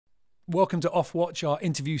Welcome to Off Watch, our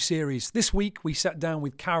interview series. This week we sat down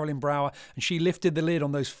with Carolijn Brouwer and she lifted the lid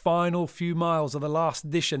on those final few miles of the last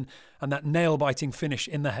edition and that nail-biting finish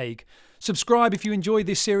in The Hague. Subscribe if you enjoyed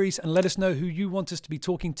this series and let us know who you want us to be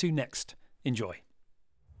talking to next. Enjoy.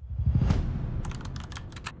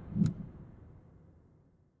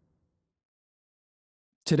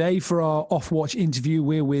 Today for our off-watch interview,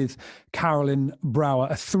 we're with Carolijn Brouwer,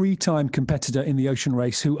 a three-time competitor in the ocean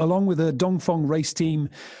race who, along with her Dongfeng Race Team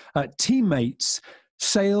teammates,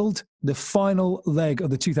 sailed the final leg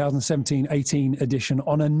of the 2017-18 edition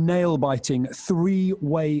on a nail-biting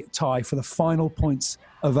three-way tie for the final points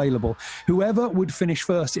available. Whoever would finish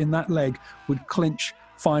first in that leg would clinch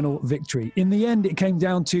final victory. In the end, it came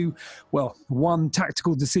down to, well, one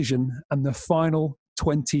tactical decision and the final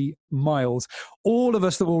 20 miles. All of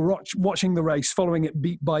us that were watching the race, following it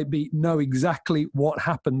beat by beat, know exactly what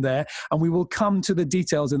happened there. And we will come to the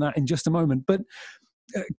details in that in just a moment. But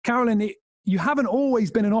Carolijn, you haven't always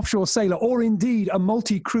been an offshore sailor or indeed a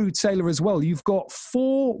multi-crewed sailor as well. You've got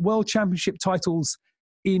 4 World Championship titles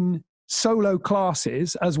in solo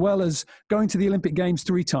classes, as well as going to the Olympic Games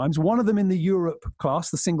 3 times, one of them in the Europe class,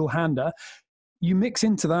 the single-hander. You mix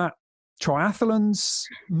into that triathlons,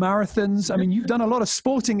 marathons. I mean, you've done a lot of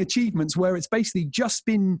sporting achievements where it's basically just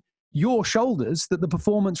been your shoulders that the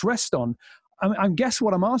performance rests on. I guess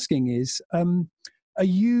what I'm asking is, are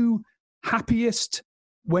you happiest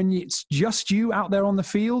when it's just you out there on the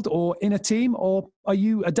field or in a team, or are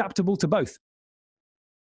you adaptable to both?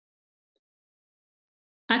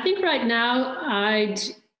 I think right now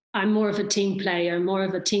I'm more of a team player, more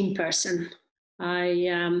of a team person.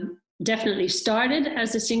 I definitely started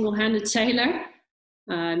as a single-handed sailor.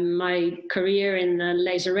 My career in the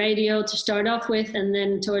laser radio to start off with, and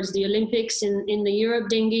then towards the Olympics in the Europe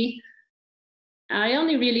dinghy. I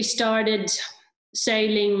only really started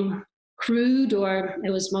sailing crewed, or it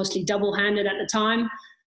was mostly double-handed at the time,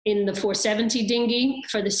 in the 470 dinghy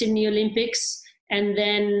for the Sydney Olympics. And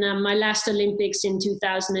then my last Olympics in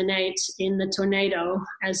 2008 in the Tornado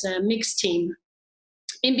as a mixed team.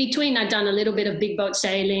 In between, I'd done a little bit of big boat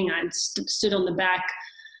sailing. I stood on the back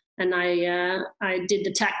and I did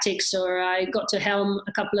the tactics, or I got to helm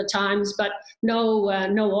a couple of times, but no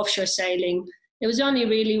offshore sailing. It was only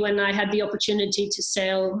really when I had the opportunity to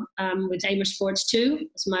sail with Amer Sports 2. It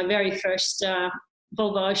was my very first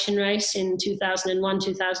Volvo Ocean race in 2001,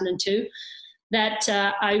 2002, that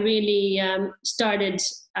I really started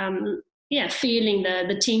feeling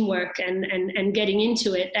the teamwork and getting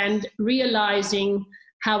into it and realizing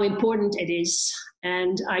how important it is.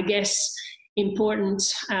 And I guess important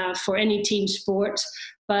for any team sport,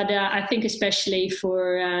 but I think especially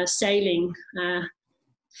for sailing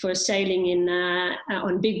in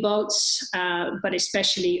on big boats, but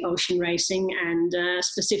especially ocean racing and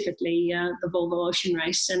specifically the Volvo Ocean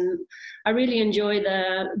Race. And I really enjoy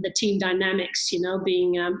the team dynamics, you know,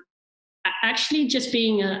 being actually just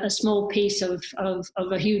being a small piece of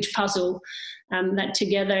a huge puzzle that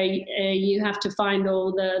together you have to find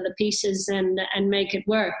all the pieces and make it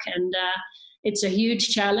work. And it's a huge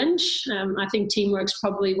challenge. I think teamwork's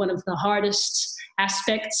probably one of the hardest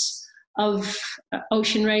aspects of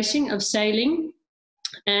ocean racing, of sailing.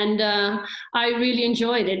 And I really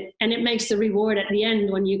enjoyed it. And it makes the reward at the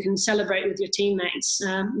end when you can celebrate with your teammates,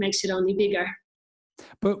 makes it only bigger.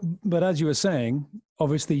 But as you were saying,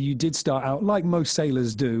 obviously you did start out, like most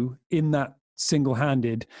sailors do, in that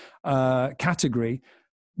single-handed category.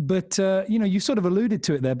 But, you sort of alluded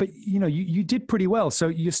to it there, but, you did pretty well. So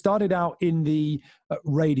you started out in the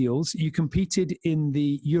Radials, you competed in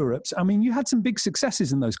the Europes. I mean, you had some big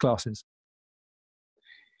successes in those classes.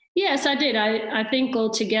 Yes, I did. I think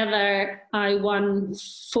altogether I won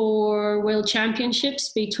 4 World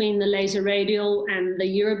Championships between the laser radial and the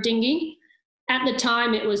Europe dinghy. At the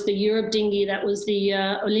time, it was the Europe dinghy that was the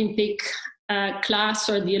Olympic class,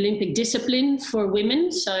 or the Olympic discipline for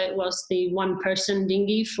women. So it was the one-person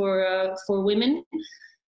dinghy for women.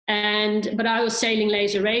 But I was sailing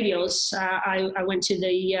laser radials. I went to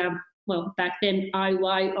the back then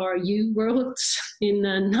IYRU Worlds in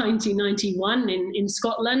 1991 in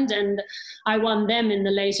Scotland, and I won them in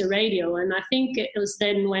the laser radio. And I think it was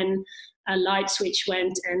then when a light switch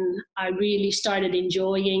went and I really started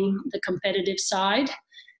enjoying the competitive side.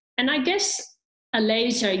 And I guess a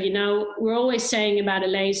laser, we're always saying about a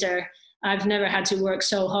laser, I've never had to work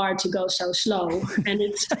so hard to go so slow. And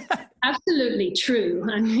it's absolutely true.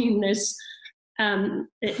 I mean, there's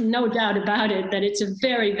no doubt about it that it's a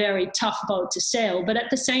very, very tough boat to sail. But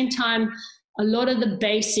at the same time, a lot of the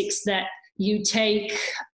basics that you take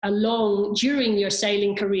along during your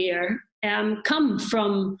sailing career come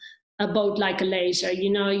from a boat like a laser.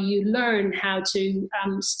 You know, you learn how to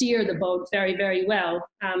steer the boat very, very well.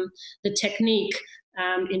 The technique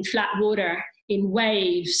in flat water, in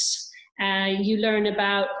waves. You learn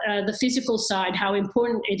about the physical side, how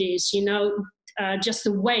important it is, you know, just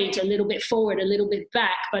the weight, a little bit forward, a little bit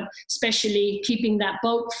back, but especially keeping that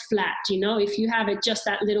boat flat. You know, if you have it just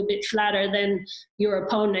that little bit flatter than your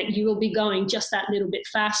opponent, you will be going just that little bit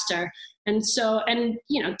faster. And so, and,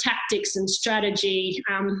 you know, tactics and strategy.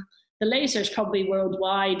 The laser is probably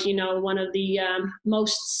worldwide, you know, one of the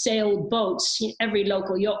most sailed boats. Every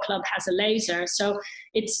local yacht club has a laser. So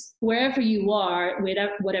it's wherever you are,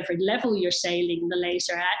 whatever level you're sailing the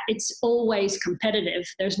laser at, it's always competitive.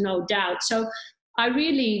 There's no doubt. So I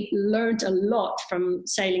really learned a lot from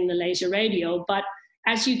sailing the laser radial. But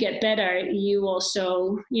as you get better, you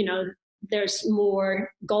also, you know, there's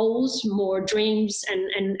more goals, more dreams,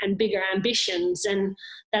 and bigger ambitions. And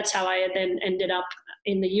that's how I then ended up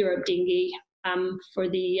in the Europe dinghy for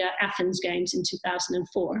the Athens Games in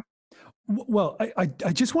 2004. Well, I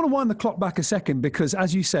just want to wind the clock back a second, because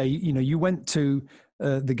as you say, you know, you went to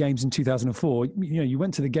the Games in 2004. You know, you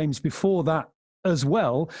went to the Games before that as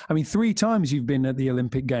well. I mean, 3 times you've been at the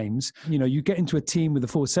Olympic Games. You know, you get into a team with the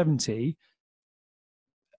 470.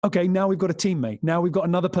 Okay, now we've got a teammate. Now we've got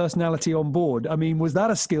another personality on board. I mean, was that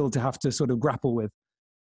a skill to have to sort of grapple with?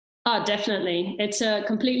 Oh, definitely. It's a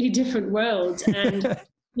completely different world. And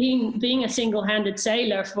being a single-handed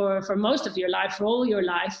sailor for most of your life, for all your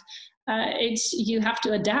life, you have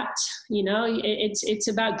to adapt. You know, it's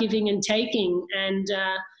about giving and taking. And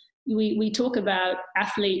we talk about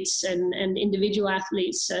athletes and individual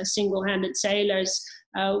athletes, single-handed sailors.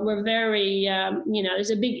 We're very, you know,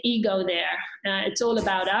 there's a big ego there. It's all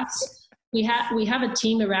about us. We have a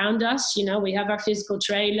team around us. You know, we have our physical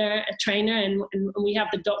trainer, and we have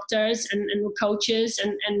the doctors and coaches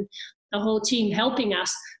and the whole team helping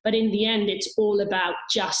us. But in the end, it's all about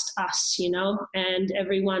just us, you know, and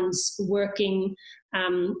everyone's working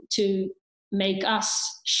to make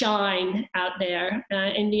us shine out there.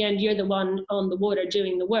 In the end, you're the one on the water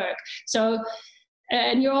doing the work. So,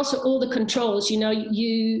 and you're also all the controls, you know,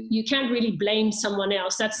 you can't really blame someone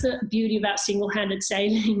else. That's the beauty about single-handed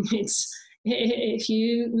sailing. It's, if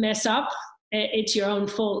you mess up, it's your own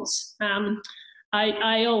fault.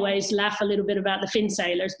 I always laugh a little bit about the Finn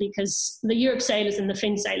sailors, because the Europe sailors and the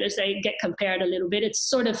Finn sailors, they get compared a little bit. It's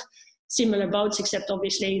sort of similar boats, except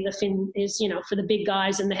obviously the Finn is, you know, for the big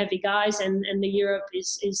guys and the heavy guys, and the Europe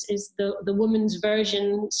is the woman's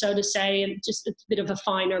version, so to say, and just a bit of a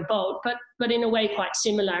finer boat, but in a way quite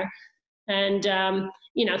similar. And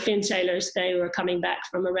you know, Finn sailors, they were coming back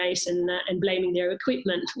from a race and blaming their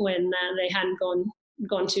equipment when they hadn't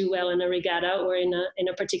gone too well in a regatta or in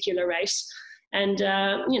a particular race. And,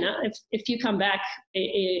 you know, if you come back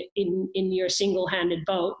in your single-handed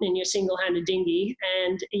boat, in your single-handed dinghy,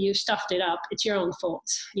 and you stuffed it up, it's your own fault.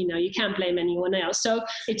 You know, you can't blame anyone else. So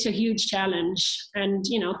it's a huge challenge. And,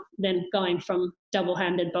 you know, then going from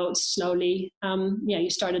double-handed boats slowly, you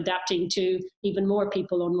start adapting to even more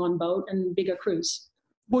people on one boat and bigger crews.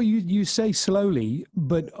 Well, you say slowly,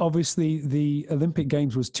 but obviously the Olympic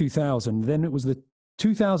Games was 2000. Then it was the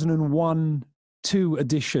 2001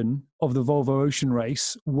 edition of the Volvo Ocean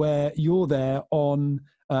Race, where you're there on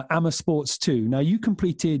Ama Sports 2. Now, you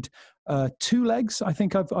completed 2 legs. I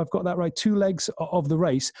think I've got that right. 2 legs of the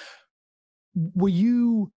race. Were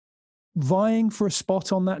you vying for a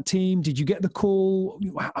spot on that team? Did you get the call?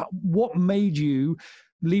 What made you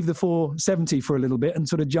leave the 470 for a little bit and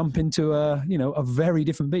sort of jump into a very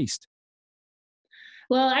different beast?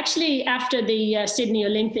 Well, actually, after the Sydney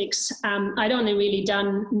Olympics, I'd only really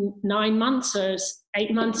done 9 months or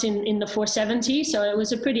 8 months in the 470. So it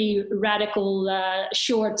was a pretty radical,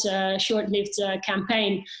 short-lived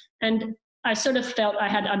campaign. And I sort of felt I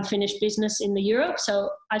had unfinished business in the Europe. So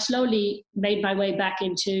I slowly made my way back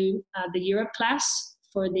into the Europe class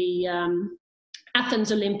for the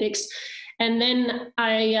Athens Olympics. And then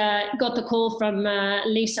I got the call from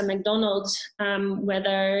Lisa McDonald,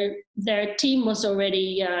 whether their team was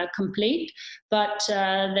already complete, but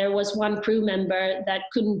there was one crew member that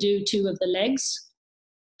couldn't do 2 of the legs.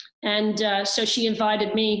 And so she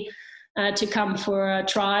invited me to come for a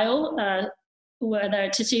trial,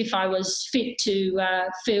 to see if I was fit to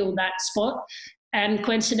fill that spot. And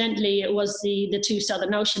coincidentally, it was the 2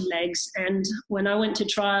 Southern Ocean legs. And when I went to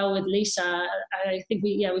trial with Lisa, I think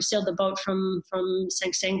we sailed the boat from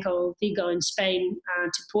Sanxenxo, Vigo in Spain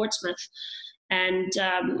to Portsmouth. And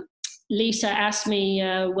Lisa asked me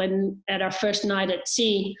when at our first night at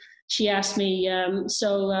sea, she asked me,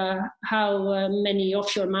 so how many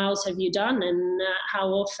offshore miles have you done, and how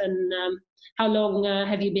often how long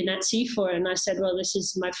have you been at sea for? And I said, well, this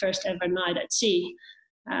is my first ever night at sea.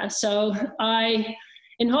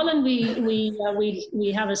 In Holland,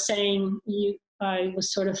 we have a saying, I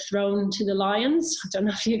was sort of thrown to the lions. I don't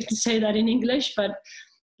know if you can say that in English, but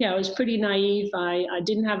yeah, I was pretty naive. I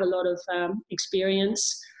didn't have a lot of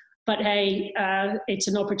experience, but hey, it's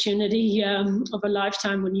an opportunity of a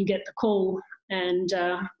lifetime when you get the call. And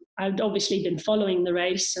I'd obviously been following the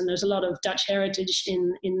race, and there's a lot of Dutch heritage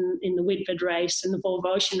in the Whitbread race and the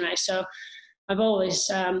Volvo Ocean race. So I've always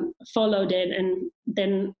followed it. And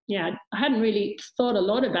then, yeah, I hadn't really thought a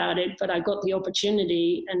lot about it, but I got the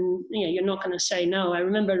opportunity, and you're not going to say no. I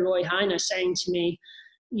remember Roy Heine saying to me,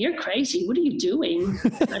 "You're crazy. What are you doing?"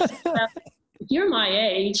 I said, well, if you're my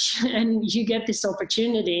age and you get this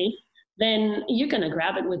opportunity, then you're going to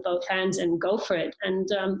grab it with both hands and go for it. And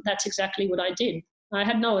that's exactly what I did. I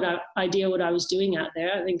had no idea what I was doing out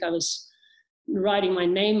there. I think I was writing my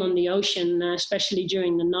name on the ocean, especially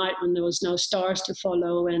during the night when there was no stars to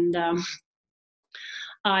follow. And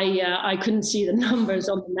I couldn't see the numbers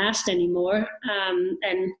on the mast anymore.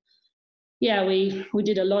 And yeah, we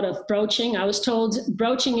did a lot of broaching. I was told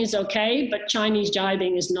broaching is okay, but Chinese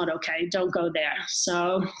jibing is not okay. Don't go there.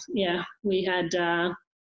 So yeah, we had,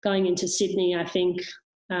 going into Sydney, I think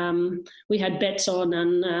we had bets on,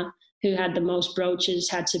 and who had the most broaches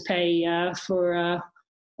had to pay for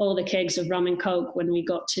all the kegs of rum and coke when we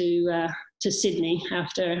got to Sydney at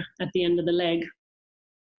the end of the leg.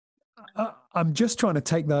 I'm just trying to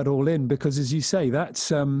take that all in, because as you say,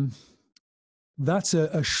 that's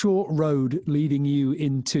a short road leading you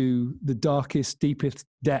into the darkest, deepest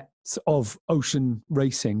depths of ocean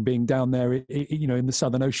racing, being down there, in the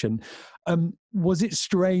Southern Ocean. Was it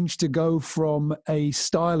strange to go from a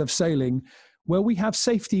style of sailing where we have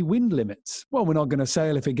safety wind limits? Well, we're not going to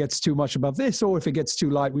sail if it gets too much above this, or if it gets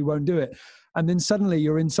too light, we won't do it. And then suddenly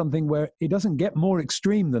you're in something where it doesn't get more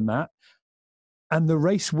extreme than that, and the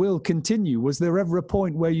race will continue. Was there ever a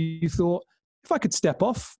point where you thought, if I could step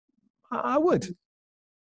off, I would?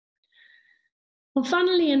 Well,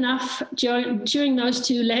 funnily enough, during those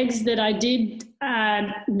two legs that I did,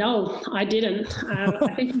 no, I didn't.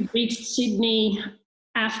 I think we reached Sydney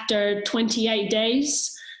after 28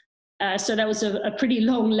 days. So that was a pretty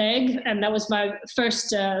long leg, and that was my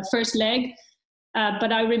first leg.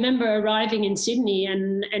 But I remember arriving in Sydney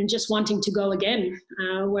and just wanting to go again.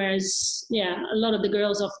 Whereas, yeah, a lot of the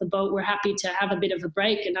girls off the boat were happy to have a bit of a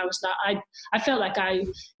break. And I was like, I felt like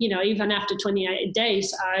even after 28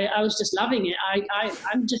 days, I was just loving it.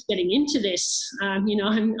 I'm just getting into this. I'm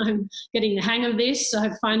getting the hang of this. So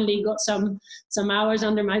I've finally got some hours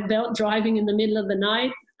under my belt driving in the middle of the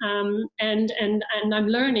night. And I'm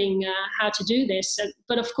learning how to do this.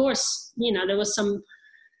 But of course, there was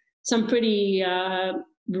some pretty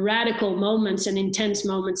radical moments and intense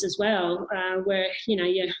moments as well, where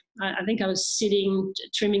I think I was sitting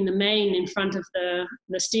trimming the main in front of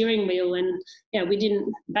the steering wheel, and we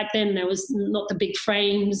didn't back then. There was not the big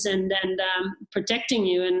frames and protecting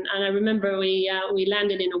you, and I remember we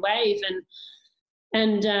landed in a wave,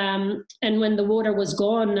 and when the water was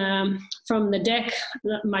gone from the deck,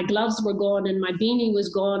 my gloves were gone and my beanie was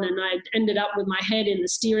gone, and I ended up with my head in the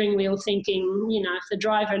steering wheel thinking, if the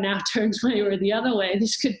driver now turns one way or the other way,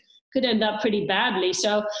 this could end up pretty badly.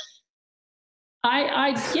 So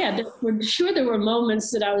for sure there were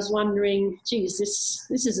moments that I was wondering, geez,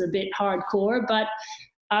 this is a bit hardcore, but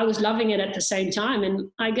I was loving it at the same time. And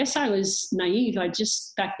I guess I was naive.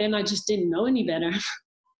 Back then I just didn't know any better.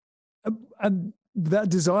 And that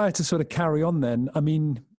desire to sort of carry on then, I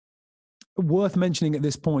mean, worth mentioning at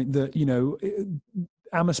this point that,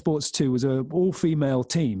 Amer Sports 2 was an all-female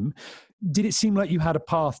team. Did it seem like you had a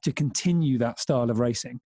path to continue that style of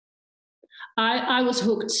racing? I was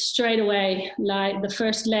hooked straight away, like the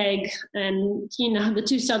first leg, and, the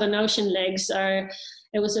two Southern Ocean legs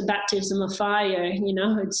it was a baptism of fire,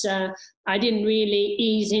 it's, I didn't really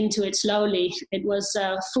ease into it slowly. It was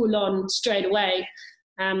full on straight away.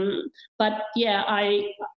 But yeah,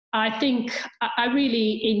 I think I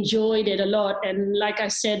really enjoyed it a lot. And like I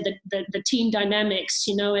said, the team dynamics,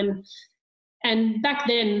 and back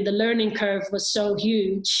then the learning curve was so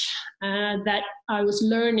huge that I was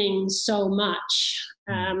learning so much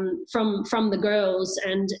from the girls.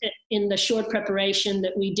 And in the short preparation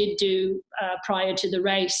that we did do prior to the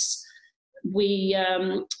race, we,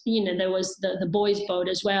 there was the boys' boat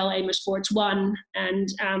as well, Amer Sports 1, and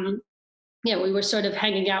we were sort of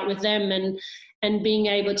hanging out with them and being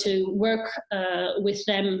able to work with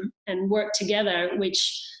them and work together,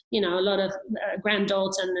 which, a lot of Grant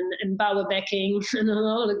Dalton and Bauer Becking and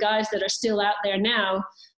all the guys that are still out there now,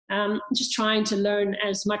 just trying to learn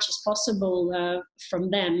as much as possible from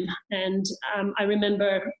them. And I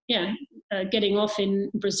remember, getting off in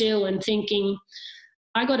Brazil and thinking,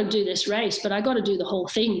 I got to do this race, but I got to do the whole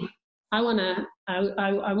thing. I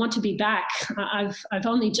want to be back. I've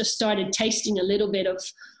only just started tasting a little bit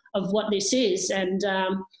of what this is, and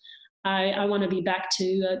I want to be back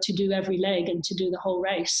to do every leg and to do the whole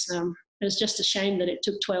race. It was just a shame that it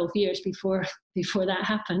took 12 years before that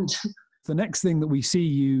happened. The next thing that we see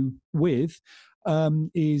you with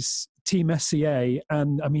is Team SCA,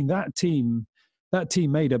 and I mean that team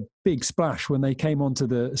made a big splash when they came onto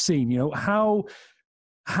the scene. You know,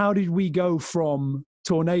 how did we go from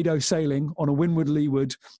tornado sailing on a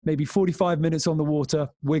windward-leeward, maybe 45 minutes on the water,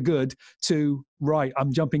 we're good, to, right,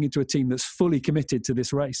 I'm jumping into a team that's fully committed to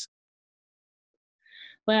this race?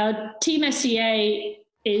 Well, Team SCA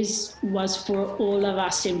was for all of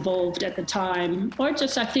us involved at the time, or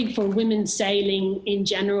just I think for women sailing in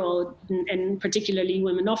general, and particularly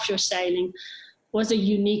women offshore sailing, was a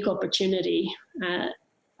unique opportunity.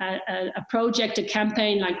 A project, a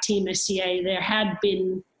campaign like Team SCA, there had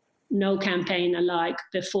been no campaign alike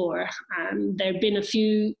before. There had been a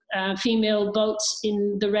few female boats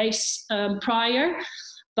in the race prior,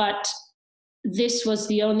 but this was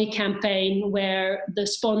the only campaign where the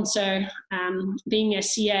sponsor, being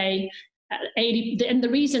SCA, and the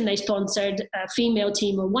reason they sponsored a female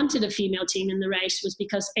team or wanted a female team in the race was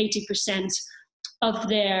because 80% of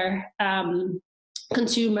their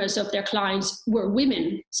consumers, of their clients, were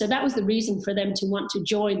women. So that was the reason for them to want to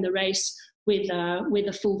join the race with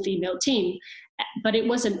a full female team. But it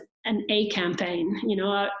wasn't an A campaign, you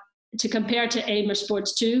know. To compare to Amer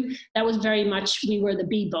Sports 2, that was very much, we were the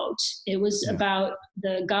B boat. It was about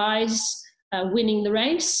the guys winning the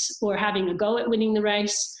race or having a go at winning the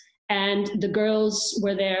race. And the girls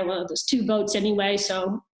were there. Well, there's two boats anyway,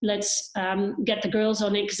 so let's get the girls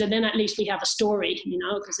on it, because then at least we have a story, you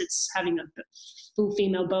know, because it's having a full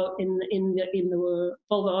female boat in the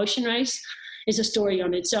Volvo Ocean Race is a story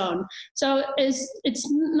on its own. So it's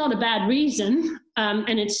not a bad reason,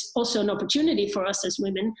 and it's also an opportunity for us as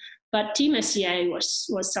women. But Team SCA was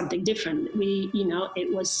something different.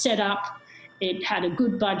 It was set up, it had a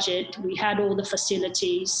good budget, we had all the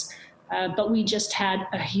facilities, but we just had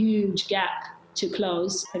a huge gap to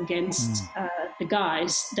close against the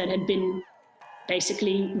guys that had been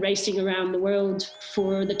basically racing around the world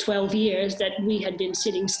for the 12 years that we had been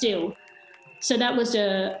sitting still. So that was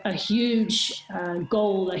a huge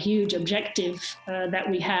goal, a huge objective that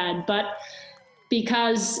we had. But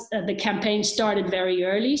because the campaign started very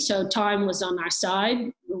early, so time was on our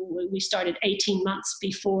side. We started 18 months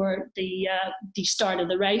before the start of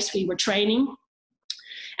the race. We were training,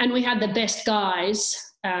 and we had the best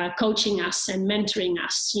guys coaching us and mentoring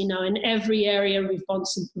us, you know, in every area of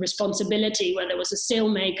responsibility, whether it was a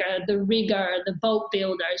sailmaker, the rigger, the boat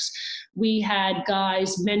builders. We had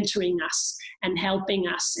guys mentoring us and helping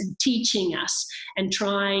us and teaching us and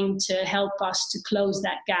trying to help us to close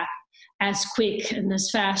that gap as quick and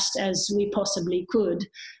as fast as we possibly could.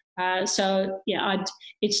 It's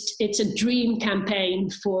a dream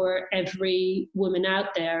campaign for every woman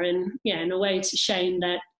out there. And in a way, it's a shame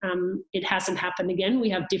that it hasn't happened again.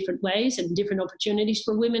 We have different ways and different opportunities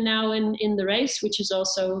for women now in the race, which is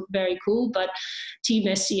also very cool. But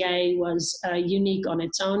Team SCA was unique on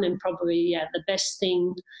its own, and probably the best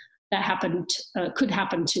thing that could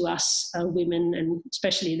happen to us women, and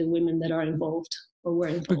especially the women that are involved or were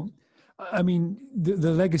involved. I mean,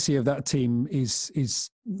 the legacy of that team is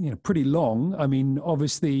pretty long. I mean,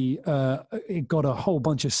 obviously, it got a whole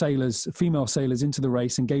bunch of sailors, female sailors, into the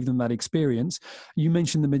race and gave them that experience. You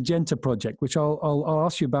mentioned the Magenta project, which I'll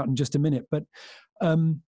ask you about in just a minute. But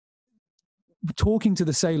talking to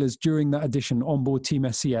the sailors during that edition on board Team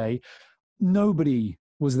SCA, nobody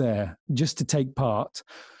was there just to take part.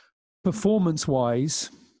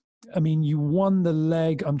 Performance-wise, I mean, you won the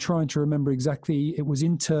leg. I'm trying to remember exactly. It was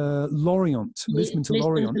into Lorient, Lisbon to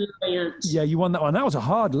Lorient. Yeah, you won that one. That was a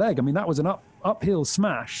hard leg. I mean, that was an uphill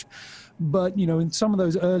smash. But, you know, in some of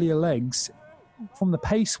those earlier legs, from the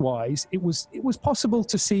pace-wise, it was possible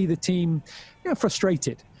to see the team,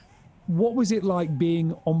 frustrated. What was it like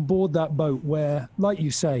being on board that boat where, like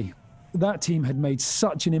you say, that team had made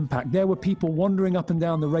such an impact? There were people wandering up and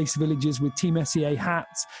down the race villages with Team SCA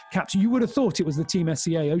hats, caps. You would have thought it was the Team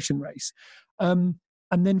SCA Ocean Race. And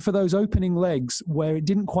then for those opening legs where it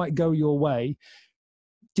didn't quite go your way,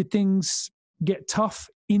 did things get tough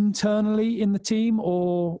internally in the team,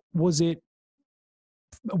 or was it,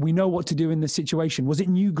 we know what to do in this situation? Was it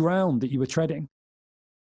new ground that you were treading?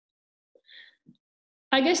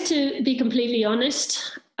 I guess, to be completely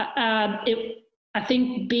honest, I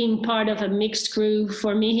think being part of a mixed crew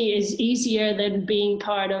for me is easier than being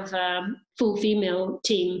part of a full female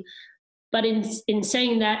team. But in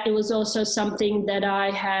saying that, it was also something that I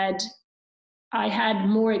had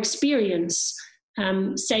more experience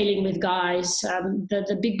sailing with guys.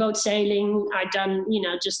 The big boat sailing, I'd done,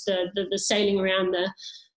 just the sailing around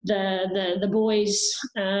the boys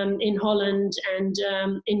in Holland and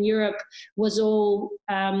in Europe was all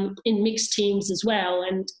in mixed teams as well.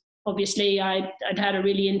 And obviously I'd had a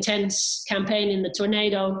really intense campaign in the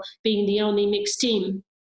Tornado, being the only mixed team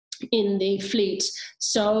in the fleet.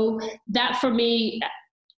 So that for me,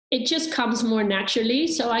 it just comes more naturally.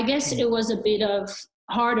 So I guess it was a bit of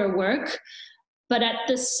harder work. But at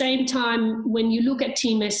the same time, when you look at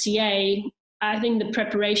Team SCA, I think the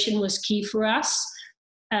preparation was key for us.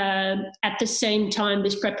 At the same time,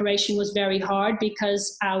 this preparation was very hard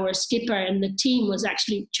because our skipper and the team was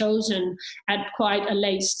actually chosen at quite a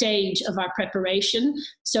late stage of our preparation.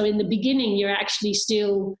 So in the beginning, you're actually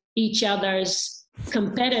still each other's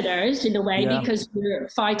competitors in a way, because we're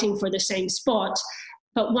fighting for the same spot.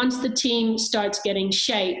 But once the team starts getting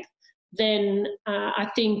shape, then I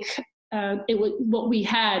think what we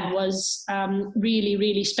had was really,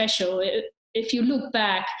 really special. If you look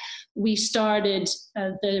back, we started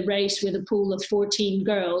the race with a pool of 14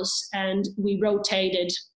 girls, and we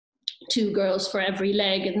rotated 2 girls for every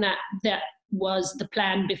leg, and that was the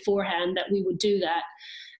plan beforehand, that we would do that.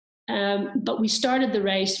 But we started the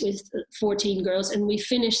race with 14 girls, and we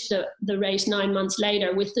finished the race 9 months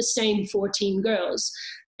later with the same 14 girls.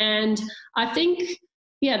 And I think,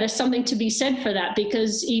 there's something to be said for that,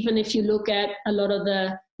 because even if you look at a lot of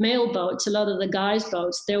the male boats, a lot of the guys'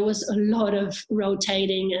 boats, there was a lot of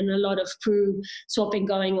rotating and a lot of crew swapping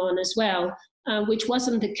going on as well, which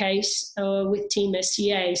wasn't the case with Team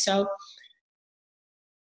SCA. So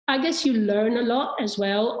I guess you learn a lot as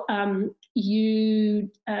well.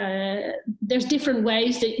 There's different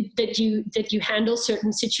ways that you handle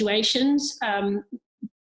certain situations.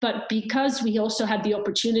 But because we also had the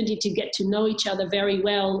opportunity to get to know each other very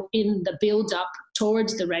well in the build-up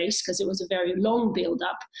towards the race, because it was a very long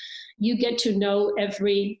build-up, you get to know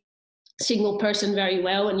every single person very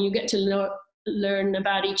well, and you get to learn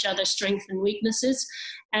about each other's strengths and weaknesses.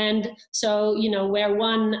 And so, where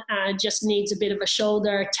one just needs a bit of a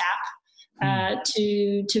shoulder tap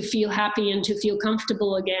to feel happy and to feel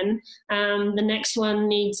comfortable again, the next one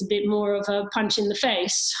needs a bit more of a punch in the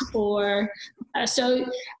face, or so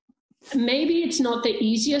maybe it's not the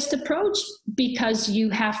easiest approach, because you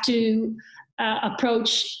have to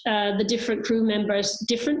approach the different crew members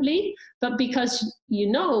differently, but because you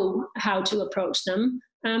know how to approach them,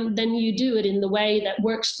 then you do it in the way that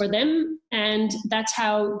works for them, and that's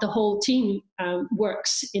how the whole team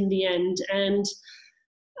works in the end. And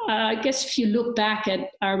I guess if you look back at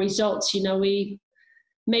our results, we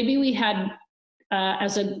had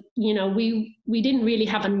we didn't really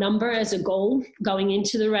have a number as a goal going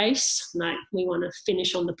into the race, like we want to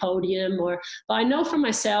finish on the podium, but I know for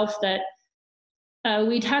myself that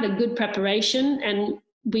we'd had a good preparation and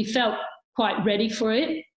we felt quite ready for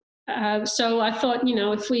it. So I thought,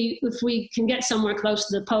 if we can get somewhere close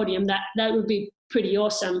to the podium, that would be pretty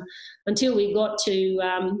awesome. Until we got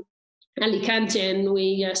to Alicante and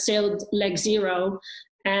we sailed leg 0,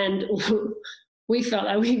 and we felt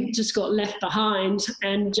like we just got left behind,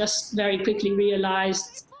 and just very quickly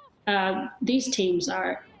realized these teams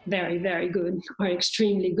are very, very good, are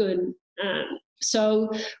extremely good.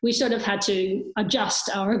 So we sort of had to adjust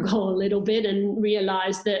our goal a little bit and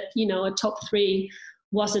realize that, a top 3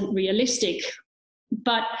 wasn't realistic.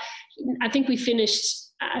 But I think we finished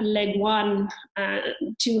leg 1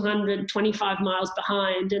 225 miles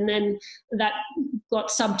behind, and then that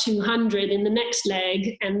got sub 200 in the next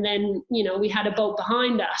leg, and then we had a boat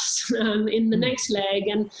behind us in the next leg,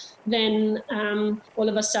 and then all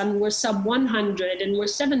of a sudden we're sub 100 and we're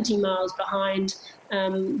 70 miles behind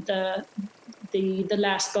the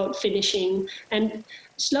last boat finishing. And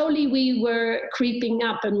slowly we were creeping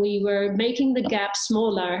up and we were making the gap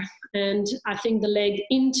smaller, and I think the leg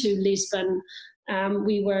into Lisbon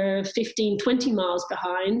we were 15, 20 miles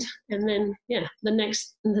behind, and then the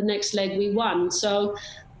next leg we won. So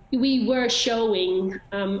we were showing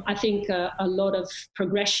I think a lot of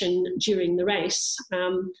progression during the race,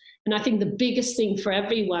 and I think the biggest thing for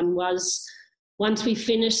everyone was, once we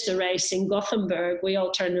finished the race in Gothenburg, we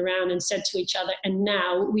all turned around and said to each other, and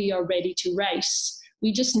now we are ready to race.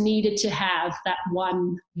 We just needed to have that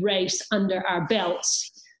one race under our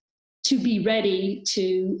belts. to be ready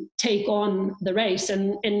to take on the race.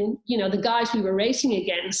 And the guys we were racing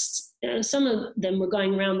against, some of them were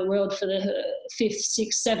going around the world for the fifth,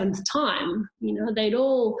 sixth, seventh time.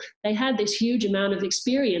 They had this huge amount of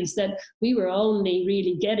experience that we were only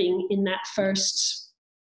really getting in that first,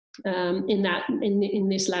 in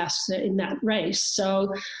that race.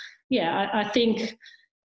 So, yeah, I think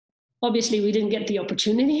obviously we didn't get the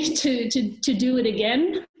opportunity to do it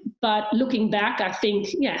again. But looking back, I think,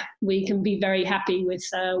 yeah, we can be very happy with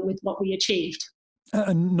what we achieved.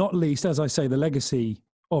 And not least, as I say, the legacy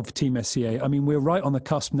of Team SCA. I mean, we're right on the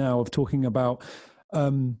cusp now of talking about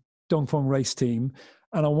Dongfeng Race Team.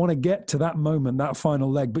 And I want to get to that moment, that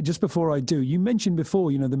final leg. But just before I do, you mentioned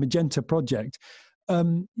before, the Magenta project.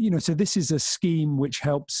 So this is a scheme which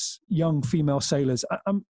helps young female sailors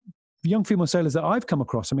that I've come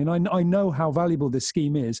across. I mean, I know how valuable this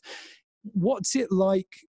scheme is. What's it like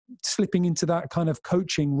slipping into that kind of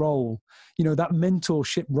coaching role, that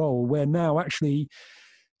mentorship role where now actually,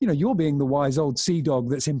 you're being the wise old sea dog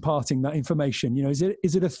that's imparting that information? Is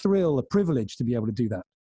it a thrill, a privilege to be able to do that?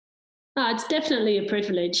 It's definitely a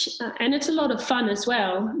privilege, and it's a lot of fun as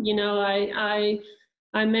well.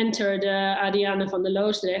 I mentored Ariane van der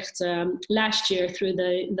Loosdrecht last year through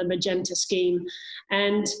the Magenta scheme,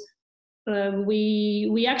 and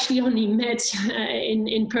we actually only met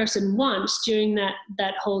in person once during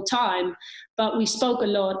that whole time, but we spoke a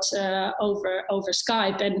lot over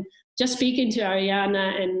Skype. And just speaking to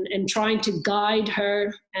Ariana and trying to guide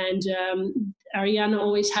her, and Ariana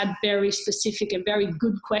always had very specific and very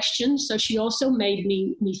good questions, so she also made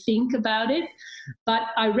me think about it. But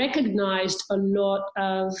I recognized a lot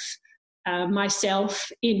of myself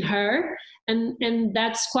in her, and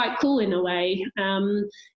that's quite cool in a way.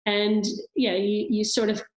 And yeah, you sort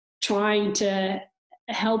of trying to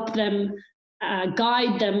help them,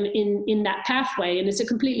 guide them in that pathway, and it's a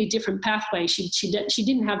completely different pathway. She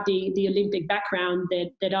didn't have the Olympic background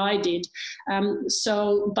that I did,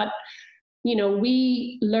 but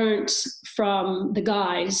we learned from the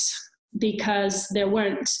guys because there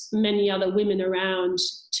weren't many other women around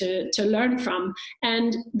to learn from,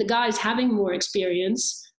 and the guys having more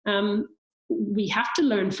experience. We have to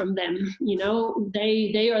learn from them.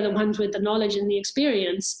 They are the ones with the knowledge and the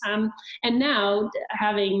experience. And now,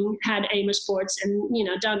 having had AIMA Sports and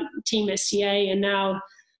done Team SCA, and now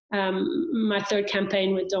my third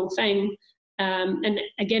campaign with Dongfeng, and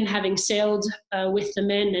again having sailed with the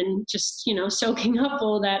men and just soaking up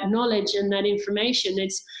all that knowledge and that information,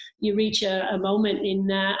 you reach a moment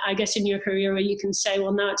in I guess in your career where you can say,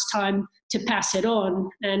 well, now it's time to pass it on.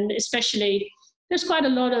 And especially there's quite a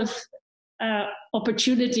lot of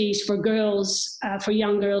opportunities for girls, for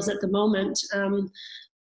young girls at the moment,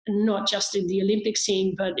 not just in the Olympic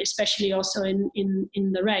scene, but especially also in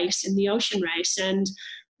the race, in the ocean race, and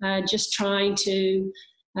just trying to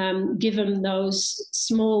give them those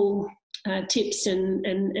small tips and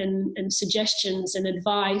suggestions and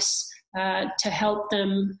advice to help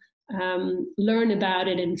them learn about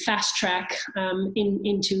it and fast track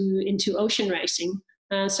into ocean racing.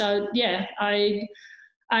 So yeah,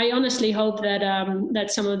 I honestly hope that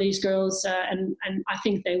some of these girls, and I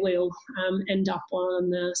think they will, end up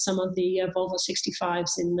on some of the Volvo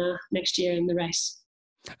 65s in next year in the race.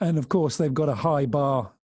 And of course, they've got a high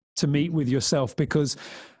bar to meet with yourself because,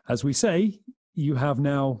 as we say, you have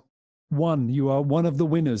now won. You are one of the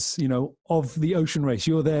winners, of the ocean race.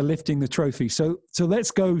 You're there lifting the trophy. So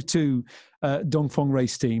let's go to Dongfeng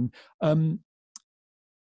Race Team.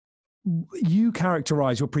 You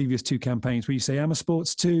characterize your previous two campaigns where you say AIMA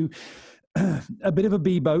Sports 2, a bit of a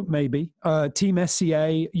B boat, maybe. Team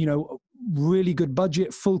SCA, really good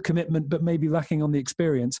budget, full commitment, but maybe lacking on the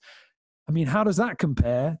experience. I mean, how does that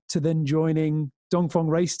compare to then joining Dongfeng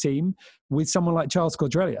Race Team with someone like Charles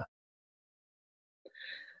Cordrelia?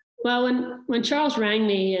 Well, when Charles rang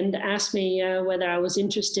me and asked me whether I was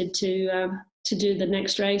interested to do the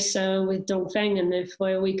next race with Dongfeng, and if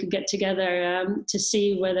we could get together to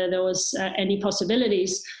see whether there was any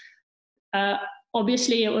possibilities.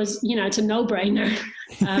 Obviously, it was, it's a no-brainer.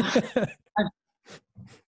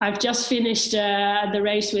 I've just finished the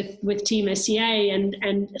race with Team SCA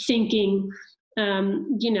and thinking,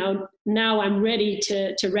 now I'm ready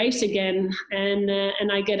to race again.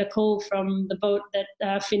 And I get a call from the boat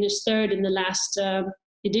that finished third in the last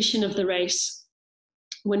edition of the race,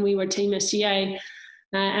 when we were Team SCA,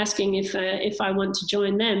 asking if I want to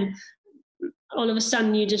join them. All of a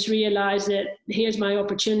sudden, you just realize that here's my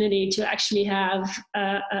opportunity to actually have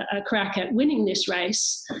a crack at winning this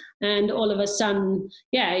race. And all of a sudden,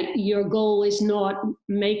 your goal is not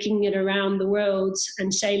making it around the world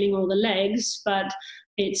and sailing all the legs, but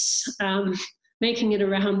it's making it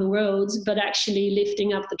around the roads, but actually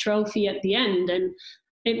lifting up the trophy at the end. And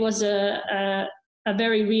it was a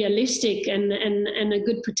very realistic and a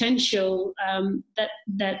good potential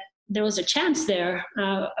that there was a chance there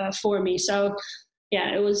for me. So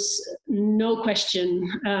yeah, it was no question,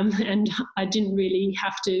 and I didn't really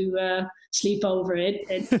have to sleep over it.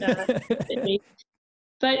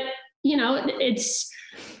 But you know, it's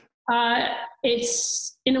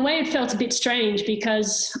in a way it felt a bit strange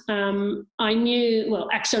because I knew, well,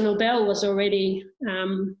 Axo Nobel was already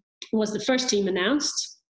was the first team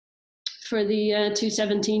announced for the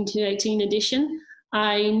 2017-2018 edition.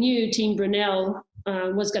 I knew Team Brunel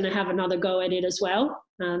was going to have another go at it as well.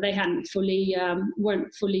 They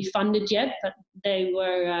weren't fully funded yet, but they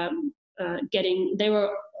were they were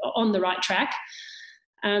on the right track.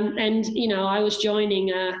 And you know, I was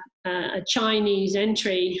joining a Chinese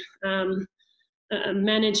entry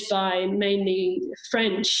managed by mainly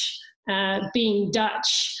French, being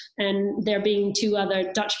Dutch, and there being 2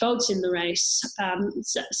 other Dutch boats in the race.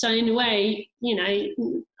 So in a way, you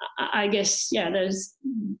know, I guess, yeah,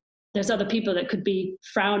 there's other people that could be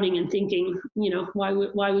frowning and thinking, you know, why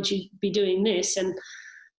would you be doing this? And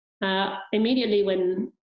immediately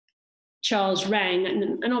when Charles rang,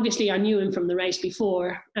 and obviously I knew him from the race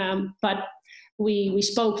before, but we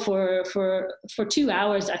spoke for 2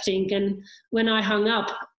 hours, I think. And when I hung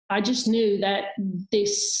up, I just knew that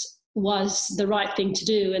this was the right thing to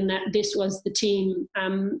do, and that this was the team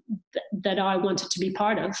that I wanted to be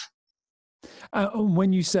part of.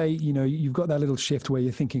 When you say, you know, you've got that little shift where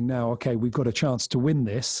you're thinking now, okay, we've got a chance to win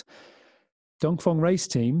this, Dongfeng Race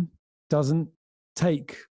Team doesn't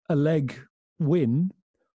take a leg win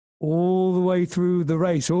all the way through the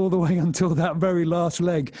race, all the way until that very last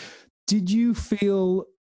leg. Did you feel,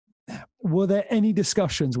 were there any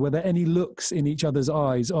discussions, were there any looks in each other's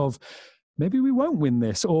eyes of maybe we won't win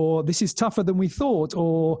this, or this is tougher than we thought,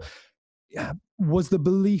 or was the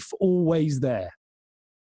belief always there?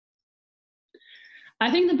 I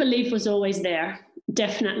think the belief was always there,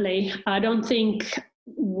 definitely. I don't think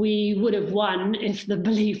we would have won if the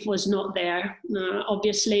belief was not there.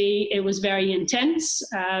 Obviously, it was very intense.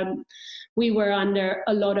 We were under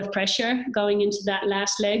a lot of pressure going into that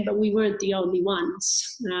last leg, but we weren't the only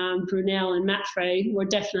ones. Brunel and Matfrey were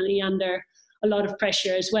definitely under a lot of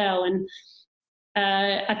pressure as well. And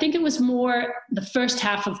I think it was more the first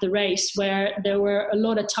half of the race where there were a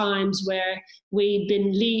lot of times where we'd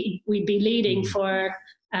be leading for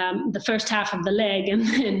the first half of the leg and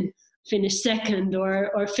then finish second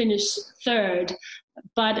or finish third.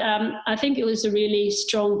 But I think it was a really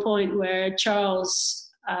strong point where Charles,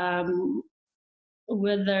 I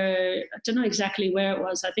don't know exactly where it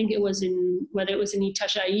was. I think it was whether it was in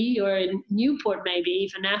Itajaí or in Newport, maybe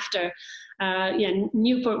even after.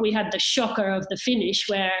 Newport, we had the shocker of the finish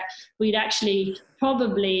where we'd actually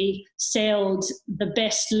probably sailed the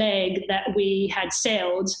best leg that we had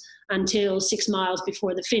sailed until 6 miles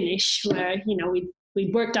before the finish, where, you know, we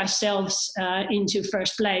worked ourselves into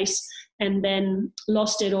first place and then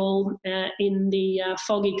lost it all in the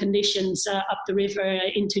foggy conditions up the river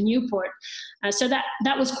into Newport. So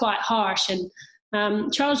that was quite harsh.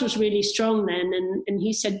 And Charles was really strong then, and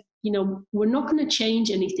he said, you know, we're not going to change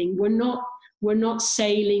anything. We're not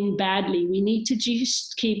sailing badly. We need to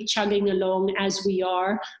just keep chugging along as we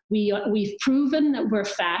are. We've proven that we're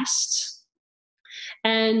fast,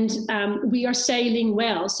 and we are sailing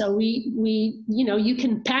well. So we you know, you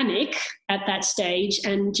can panic at that stage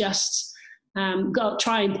and just go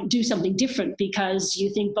try and do something different because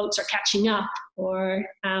you think boats are catching up or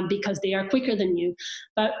because they are quicker than you.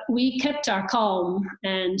 But we kept our calm,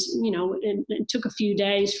 and, you know, it took a few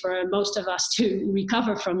days for most of us to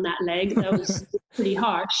recover from that leg. That was pretty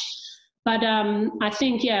harsh. But I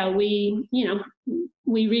think, yeah, we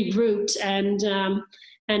regrouped, and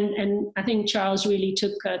I think Charles really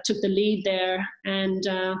took the lead there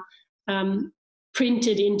and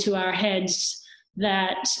printed into our heads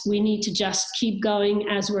that we need to just keep going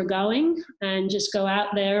as we're going and just go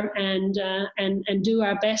out there and do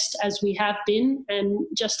our best as we have been and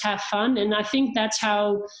just have fun. And I think that's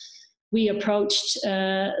how we approached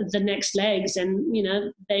the next legs. And, you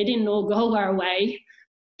know, they didn't all go our way,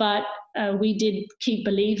 but we did keep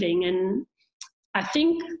believing. And I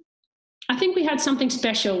think we had something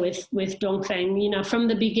special with Dongfeng. You know, from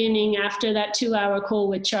the beginning, after that 2-hour call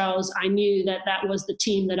with Charles, I knew that was the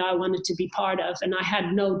team that I wanted to be part of, and I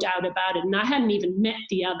had no doubt about it. And I hadn't even met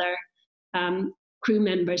the other crew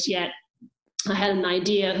members yet. I had an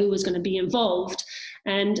idea who was going to be involved,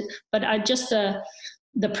 but I just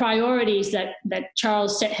the priorities that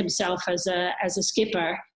Charles set himself as a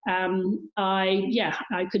skipper. I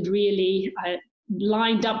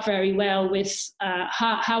lined up very well with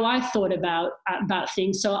how I thought about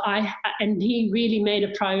things. And he really made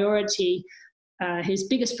a priority. His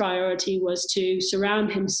biggest priority was to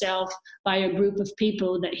surround himself by a group of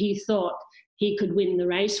people that he thought he could win the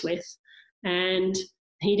race with. And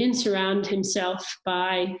he didn't surround himself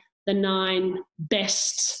by the 9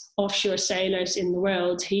 best offshore sailors in the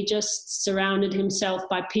world. He just surrounded himself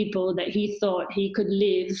by people that he thought he could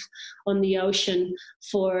live on the ocean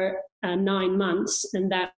for 9 months,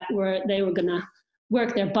 and they were going to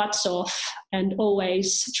work their butts off and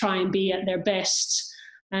always try and be at their best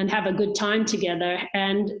and have a good time together.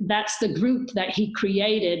 And that's the group that he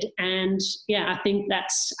created. And yeah, I think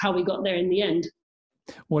that's how we got there in the end.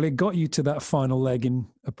 Well, it got you to that final leg in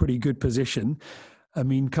a pretty good position. I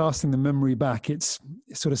mean, casting the memory back, it's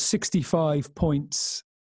sort of 65 points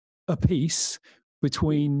apiece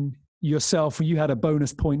between yourself. You had a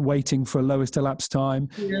bonus point waiting for lowest elapsed time.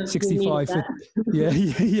 Yeah, 65 for,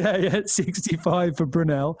 yeah, 65 for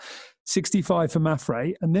Brunel, 65 for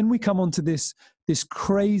Maffrey. And then we come on to this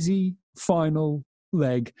crazy final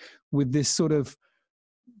leg with this sort of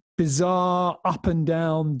bizarre up and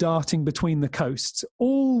down darting between the coasts,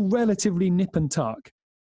 all relatively nip and tuck.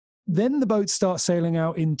 Then the boats start sailing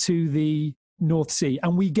out into the North Sea,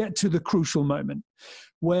 and we get to the crucial moment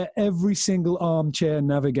where every single armchair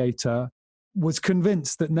navigator was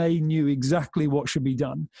convinced that they knew exactly what should be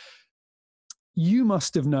done. You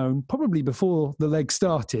must have known, probably before the leg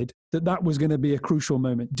started, that was going to be a crucial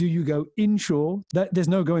moment. Do you go inshore? There's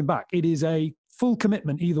no going back. It is a full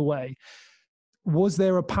commitment either way. Was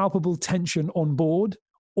there a palpable tension on board,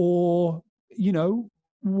 or,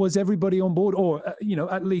 was everybody on board, or,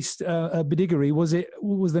 at least a Bidiggery? Was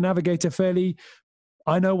the navigator fairly,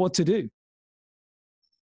 I know what to do?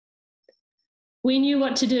 We knew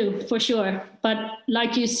what to do for sure. But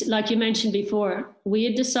like you mentioned before, we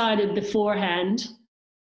had decided beforehand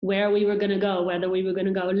where we were going to go, whether we were going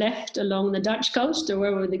to go left along the Dutch coast or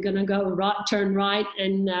where we were going to go turn right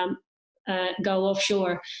and go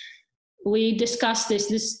offshore. We discussed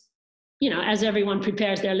this, as everyone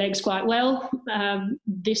prepares their legs quite well.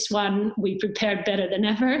 This one we prepared better than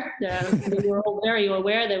ever. We were all very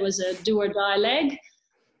aware there was a do or die leg.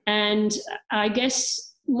 And I guess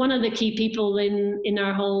one of the key people in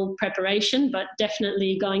our whole preparation, but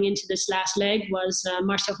definitely going into this last leg, was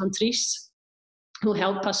Marcel van Tries, who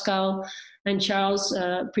helped Pascal and Charles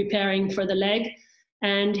preparing for the leg.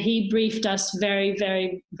 And he briefed us very,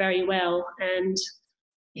 very, very well. And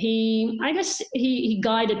he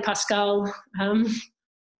guided Pascal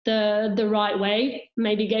the right way,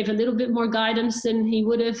 maybe gave a little bit more guidance than he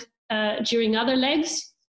would have during other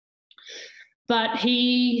legs. But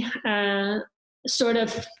he the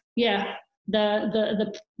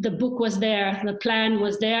book was there, the plan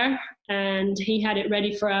was there, and he had it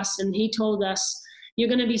ready for us. And he told us, you're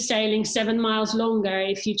going to be sailing 7 miles longer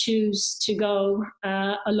if you choose to go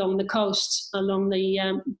along the coast, along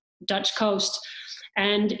the Dutch coast.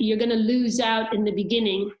 And you're going to lose out in the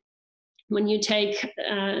beginning when you take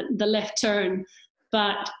the left turn.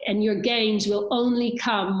 And your gains will only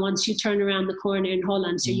come once you turn around the corner in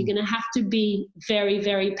Holland. So you're going to have to be very,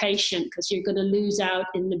 very patient, because you're going to lose out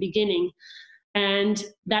in the beginning. And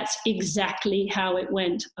that's exactly how it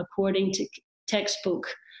went, according to textbook.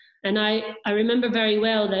 And I remember very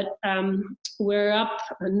well that we're up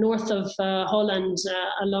north of Holland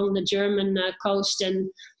along the German coast, and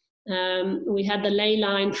we had the ley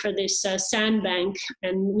line for this sandbank,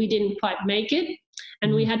 and we didn't quite make it.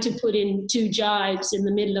 And we had to put in 2 jibes in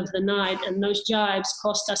the middle of the night, and those jibes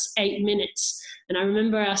cost us 8 minutes. And I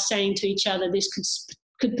remember us saying to each other, this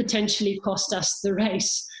could potentially cost us the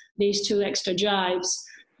race, these 2 extra jibes.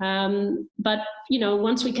 But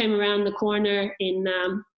once we came around the corner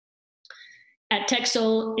at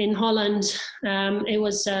Texel in Holland, it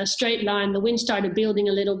was a straight line. The wind started building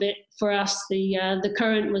a little bit for us. The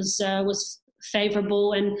current was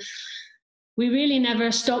favorable, and we really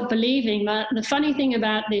never stopped believing. But the funny thing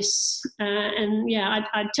about this,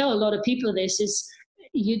 I tell a lot of people this, is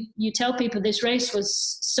you tell people this race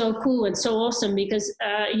was so cool and so awesome because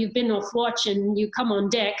you've been off watch and you come on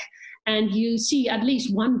deck and you see at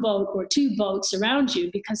least 1 boat or 2 boats around you,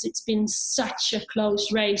 because it's been such a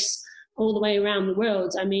close race all the way around the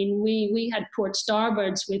world. I mean, we had port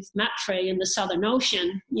starboards with Maffrey in the Southern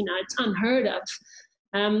Ocean. It's unheard of.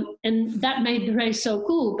 And that made the race so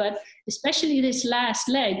cool. But especially this last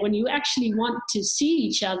leg, when you actually want to see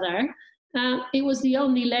each other, it was the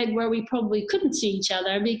only leg where we probably couldn't see each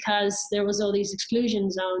other, because there was all these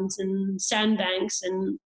exclusion zones and sandbanks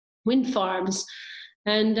and wind farms.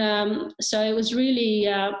 And so it was really,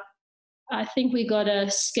 I think we got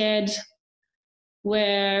a scared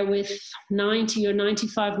where with 90 or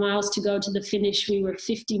 95 miles to go to the finish, we were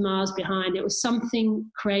 50 miles behind. It was something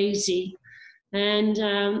crazy. And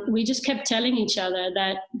we just kept telling each other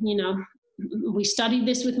that, we studied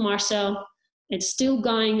this with Marcel. It's still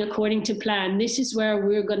going according to plan. This is where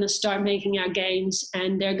we're going to start making our gains,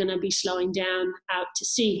 and they're going to be slowing down out to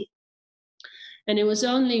sea. And it was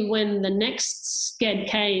only when the next sked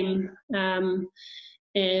came,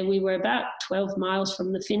 we were about 12 miles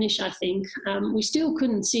from the finish, I think. We still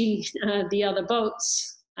couldn't see the other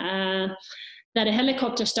boats, that a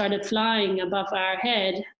helicopter started flying above our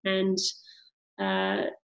head. And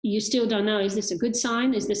you still don't know, is this a good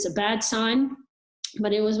sign? Is this a bad sign?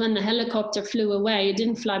 But it was when the helicopter flew away. It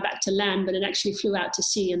didn't fly back to land, but it actually flew out to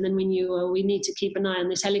sea. And then we knew, we need to keep an eye on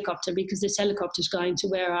this helicopter, because this helicopter is going to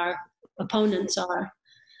where our opponents are.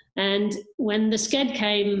 And when the sked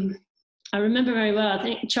came, I remember very well, I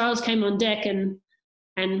think Charles came on deck and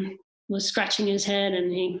was scratching his head,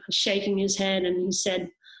 and he was shaking his head, and he said,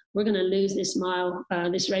 we're going to lose this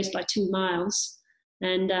race by 2 miles.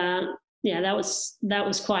 And that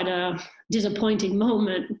was quite a disappointing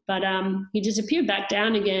moment. But he disappeared back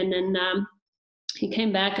down again, and he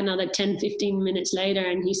came back another 10, 15 minutes later,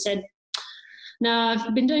 and he said, no,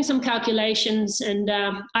 I've been doing some calculations, and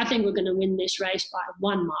I think we're going to win this race by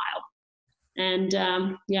 1 mile. And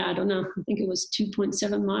I don't know, I think it was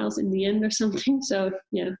 2.7 miles in the end or something. So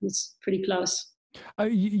it's pretty close.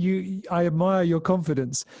 I admire your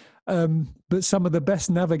confidence, but some of the best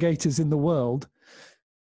navigators in the world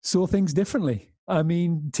saw things differently. I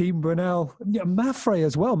mean, Team Brunel, Mafre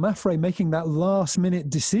as well. Mafre making that last minute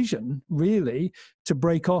decision, really, to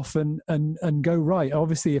break off and go right.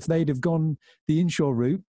 Obviously, if they'd have gone the inshore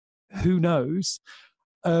route, who knows?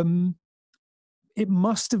 It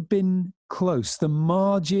must have been close. The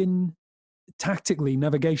margin, tactically,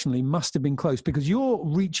 navigationally, must have been close, because you're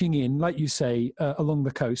reaching in, like you say, along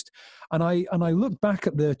the coast. And I look back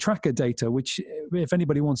at the tracker data, which, if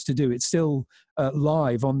anybody wants to do, it's still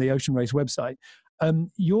live on the Ocean Race website.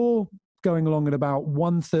 You're going along at about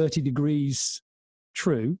 130 degrees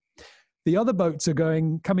true. The other boats are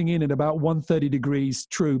coming in at about 130 degrees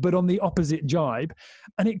true, but on the opposite jibe.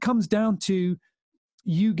 And it comes down to,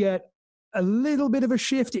 you get a little bit of a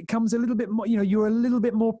shift. It comes a little bit more, you're a little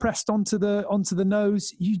bit more pressed onto the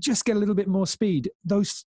nose. You just get a little bit more speed.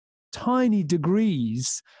 Those tiny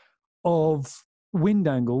degrees of wind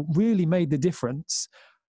angle really made the difference.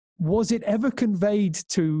 Was it ever conveyed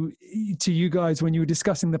to you guys when you were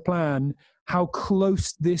discussing the plan how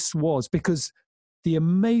close this was? Because the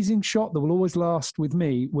amazing shot that will always last with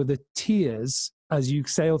me were the tears as you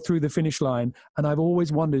sailed through the finish line. And I've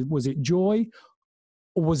always wondered, was it joy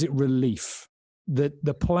or was it relief that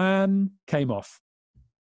the plan came off?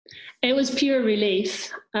 It was pure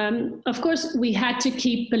relief. Of course, we had to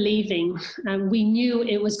keep believing. We knew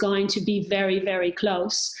it was going to be very, very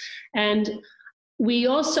close. And we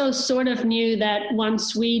also sort of knew that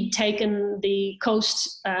once we'd taken the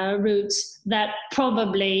coast routes, that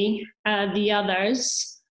probably the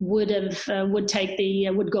others would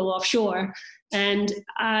go offshore. And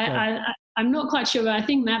I'm not quite sure, but I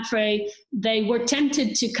think Mapfre, they were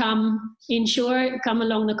tempted to come inshore, come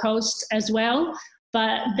along the coast as well,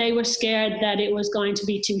 but they were scared that it was going to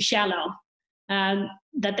be too shallow,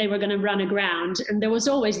 that they were going to run aground. And there was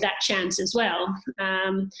always that chance as well.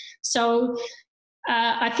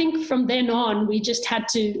 I think from then on, we just had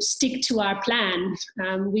to stick to our plan.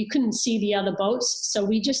 We couldn't see the other boats, so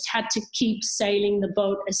we just had to keep sailing the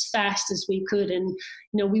boat as fast as we could. And,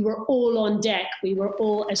 we were all on deck. We were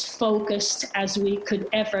all as focused as we could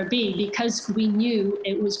ever be, because we knew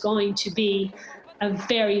it was going to be a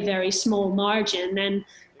very, very small margin. And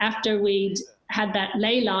after we'd had that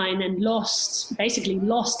ley line and basically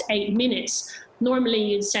lost 8 minutes, normally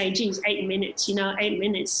you'd say, geez, 8 minutes, 8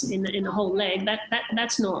 minutes in a whole leg,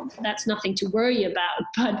 that's nothing to worry about.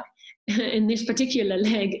 But in this particular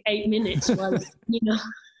leg, 8 minutes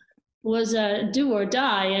was a do or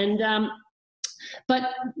die. And but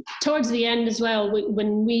towards the end as well,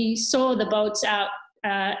 when we saw the boats out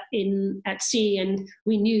at sea, and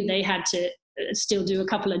we knew they had to still do a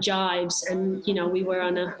couple of jibes, and we were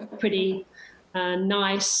on a pretty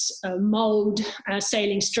nice mode,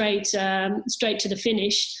 sailing straight to the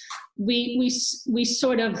finish. We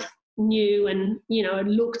sort of knew, and it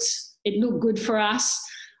looked good for us.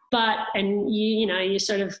 But you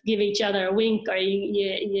sort of give each other a wink, or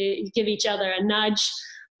you give each other a nudge.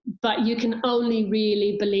 But you can only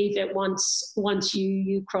really believe it once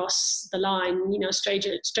you cross the line.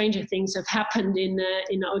 Stranger things have happened in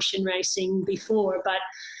ocean racing before. But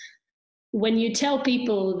when you tell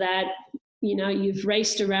people that you know, you've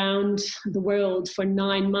raced around the world for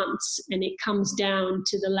 9 months and it comes down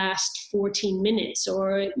to the last 14 minutes,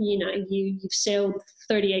 or, you know, you've sailed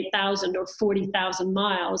 38,000 or 40,000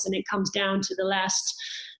 miles and it comes down to the last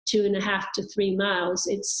 2.5 to 3 miles.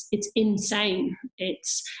 It's insane.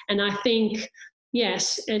 And I think,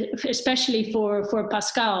 yes, especially for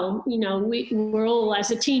Pascal, you know, we're all, as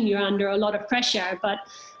a team, you're under a lot of pressure, but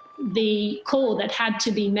the call that had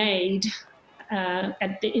to be made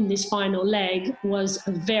in this final leg was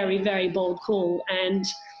a very, very bold call, and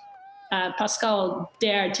Pascal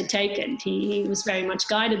dared to take it. He was very much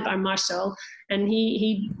guided by Marcel, and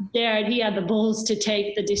he had the balls to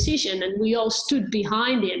take the decision, and we all stood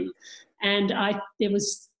behind him. And it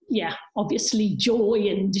was, yeah, obviously joy,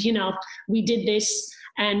 and, you know, we did this,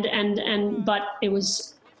 but it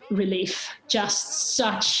was relief, just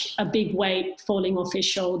such a big weight falling off his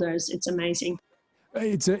shoulders. It's amazing.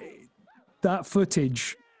 That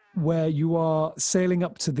footage where you are sailing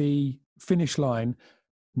up to the finish line,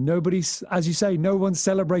 nobody's, as you say, no one's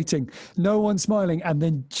celebrating, no one's smiling, and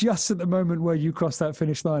then just at the moment where you cross that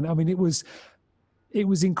finish line, I mean, it was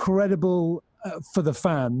incredible for the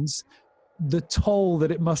fans. The toll that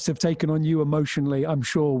it must have taken on you emotionally, I'm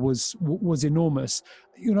sure, was enormous.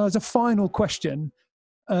 You know, as a final question,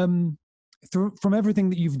 from everything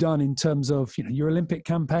that you've done in terms of, you know, your Olympic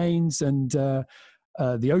campaigns and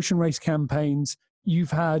the ocean race campaigns,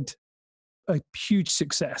 you've had a huge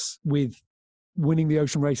success with winning the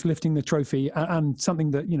ocean race, lifting the trophy, and something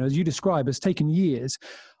that, you know, as you describe, has taken years.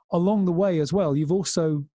 Along the way as well, you've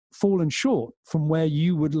also fallen short from where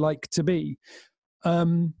you would like to be.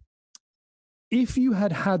 If you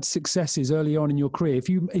had successes early on in your career,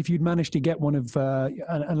 if you'd managed to get one of an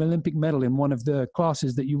Olympic medal in one of the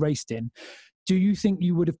classes that you raced in, do you think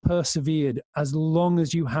you would have persevered as long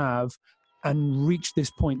as you have and reached this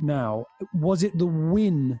point now? Was it the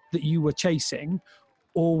win that you were chasing,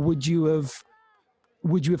 or would you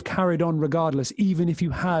have carried on regardless, even if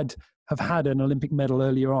you have had an Olympic medal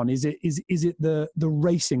earlier on? Is it the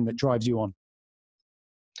racing that drives you on?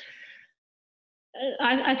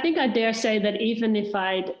 I think I dare say that even if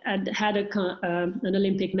I'd had an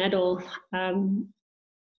Olympic medal,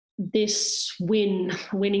 this winning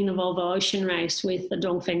the Volvo Ocean Race with the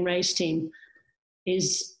Dongfeng Race Team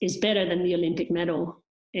is better than the Olympic medal.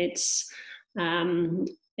 It's the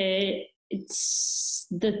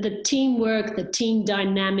teamwork, the team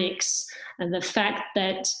dynamics, and the fact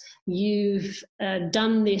that you've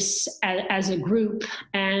done this as a group,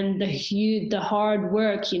 and the hard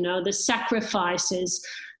work, you know, the sacrifices.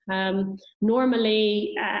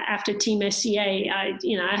 Normally, after Team SCA, I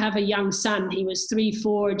have a young son. He was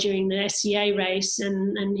 3-4 during the SCA race,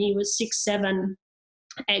 and he was 6-7,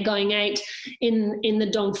 going 8 in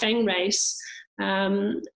the Dongfeng race.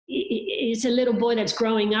 He's a little boy that's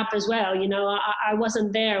growing up as well. You know, I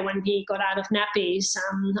wasn't there when he got out of nappies.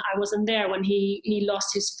 I wasn't there when he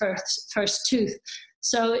lost his first tooth.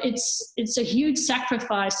 So it's a huge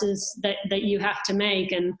sacrifices that you have to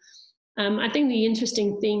make. And I think the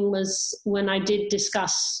interesting thing was when I did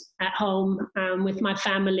discuss at home with my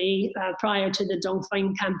family prior to the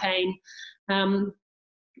Dongfeng campaign,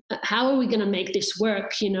 how are we going to make this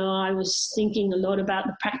work? You know, I was thinking a lot about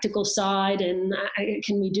the practical side, and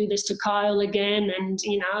can we do this to Kyle again? And,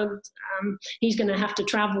 you know, he's going to have to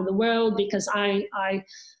travel the world, because I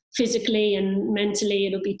physically and mentally,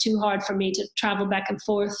 it'll be too hard for me to travel back and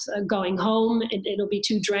forth going home. It'll be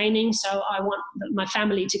too draining. So I want my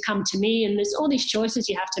family to come to me, and there's all these choices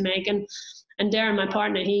you have to make. And Darren, my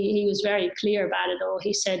partner, he was very clear about it all.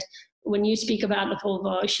 He said, when you speak about the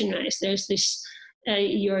Volvo Ocean Race, there's this,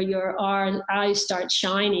 your eyes start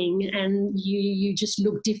shining, and you just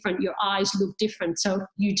look different. Your eyes look different. So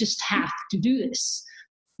you just have to do this.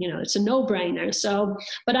 You know, it's a no-brainer. So,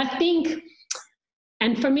 but I think,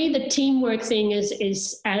 and for me, the teamwork thing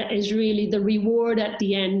is really the reward at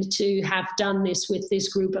the end to have done this with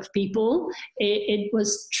this group of people. It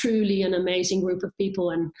was truly an amazing group of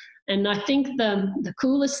people, and I think the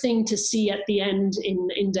coolest thing to see at the end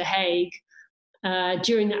in The Hague,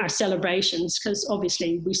 during our celebrations, because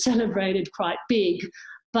obviously we celebrated quite big,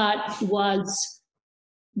 but was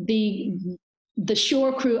the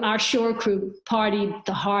shore crew. Our shore crew partied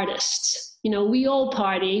the hardest. You know, we all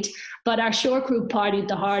partied, but our shore crew partied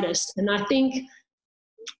the hardest. And I think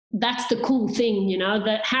that's the cool thing, you know,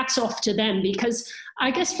 that hats off to them, because I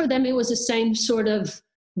guess for them it was the same sort of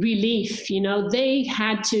relief. You know, they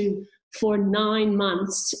had to, for 9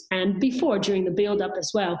 months and before, during the build-up as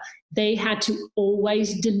well, they had to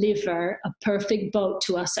always deliver a perfect boat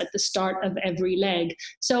to us at the start of every leg.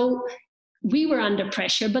 So we were under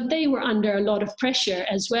pressure, but they were under a lot of pressure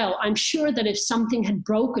as well. I'm sure that if something had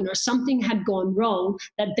broken or something had gone wrong,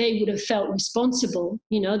 that they would have felt responsible,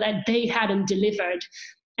 that they hadn't delivered.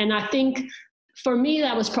 And I think for me,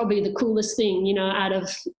 that was probably the coolest thing, out of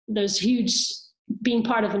those huge, being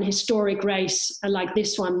part of an historic race like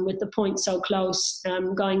this one with the point so close,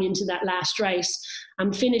 going into that last race.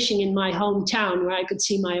 I'm finishing in my hometown where I could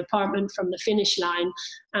see my apartment from the finish line,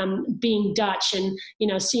 being Dutch and,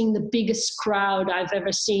 seeing the biggest crowd I've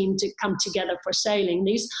ever seen to come together for sailing.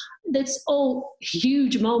 That's all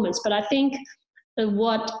huge moments. But I think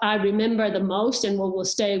what I remember the most and what will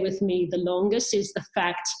stay with me the longest is the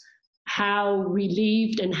fact how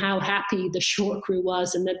relieved and how happy the shore crew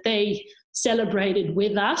was, and that they celebrated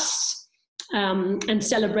with us and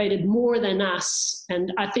celebrated more than us.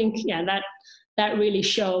 And I think, that really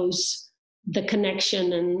shows the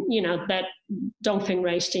connection, and that Dongfeng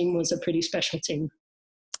Race Team was a pretty special team.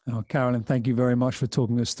 Oh, Carolijn, thank you very much for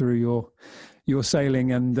talking us through your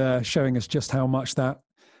sailing and showing us just how much that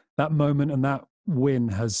moment and that win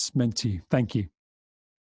has meant to you. Thank you.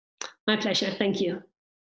 My pleasure. Thank you.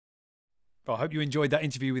 Well, I hope you enjoyed that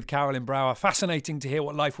interview with Carolijn Brouwer. Fascinating to hear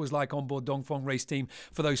what life was like on board Dongfeng Race Team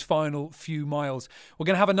for those final few miles. We're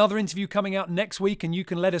going to have another interview coming out next week, and you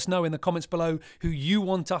can let us know in the comments below who you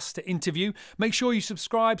want us to interview. Make sure you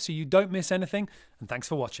subscribe so you don't miss anything, and thanks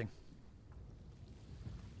for watching.